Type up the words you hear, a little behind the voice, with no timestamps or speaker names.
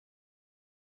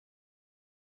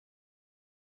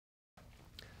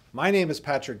My name is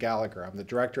Patrick Gallagher. I'm the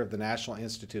director of the National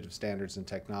Institute of Standards and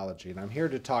Technology, and I'm here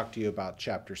to talk to you about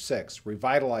Chapter 6,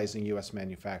 Revitalizing U.S.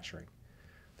 Manufacturing.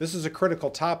 This is a critical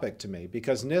topic to me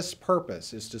because NIST's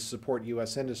purpose is to support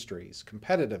U.S. industries'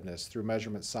 competitiveness through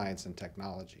measurement science and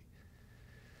technology.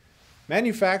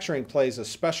 Manufacturing plays a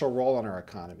special role in our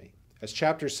economy. As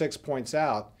Chapter 6 points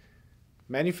out,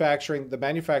 the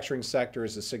manufacturing sector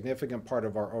is a significant part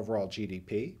of our overall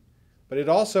GDP, but it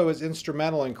also is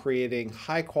instrumental in creating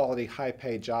high-quality,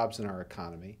 high-paid jobs in our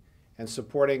economy and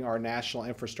supporting our national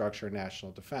infrastructure and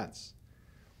national defense.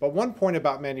 But one point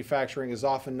about manufacturing is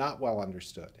often not well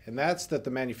understood, and that's that the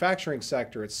manufacturing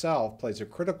sector itself plays a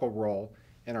critical role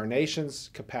in our nation's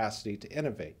capacity to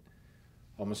innovate.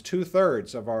 Almost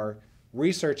two-thirds of our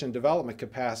research and development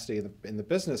capacity in the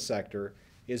business sector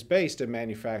is based in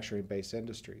manufacturing-based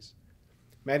industries.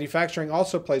 Manufacturing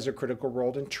also plays a critical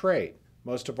role in trade.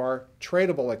 Most of our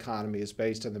tradable economy is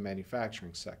based in the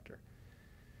manufacturing sector.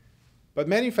 But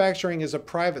manufacturing is a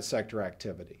private sector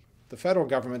activity. The federal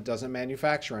government doesn't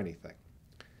manufacture anything.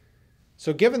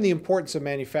 So given the importance of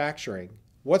manufacturing,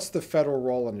 what's the federal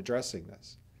role in addressing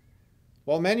this?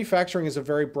 Well, manufacturing is a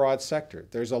very broad sector.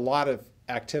 There's a lot of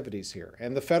activities here,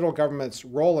 and the federal government's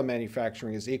role in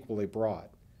manufacturing is equally broad,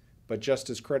 but just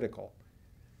as critical.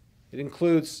 It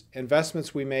includes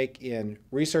investments we make in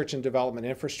research and development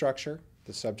infrastructure,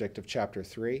 the subject of Chapter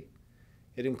 3.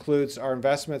 It includes our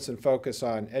investments and focus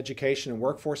on education and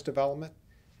workforce development.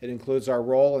 It includes our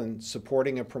role in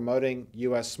supporting and promoting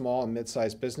U.S. small and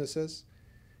mid-sized businesses.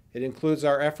 It includes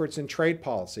our efforts in trade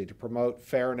policy to promote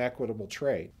fair and equitable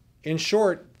trade. In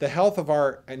short, the health of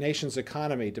our nation's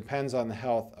economy depends on the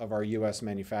health of our U.S.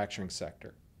 manufacturing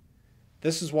sector.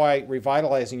 This is why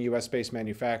revitalizing U.S.-based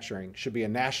manufacturing should be a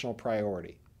national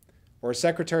priority. Or as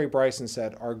Secretary Bryson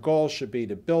said, our goal should be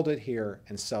to build it here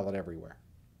and sell it everywhere.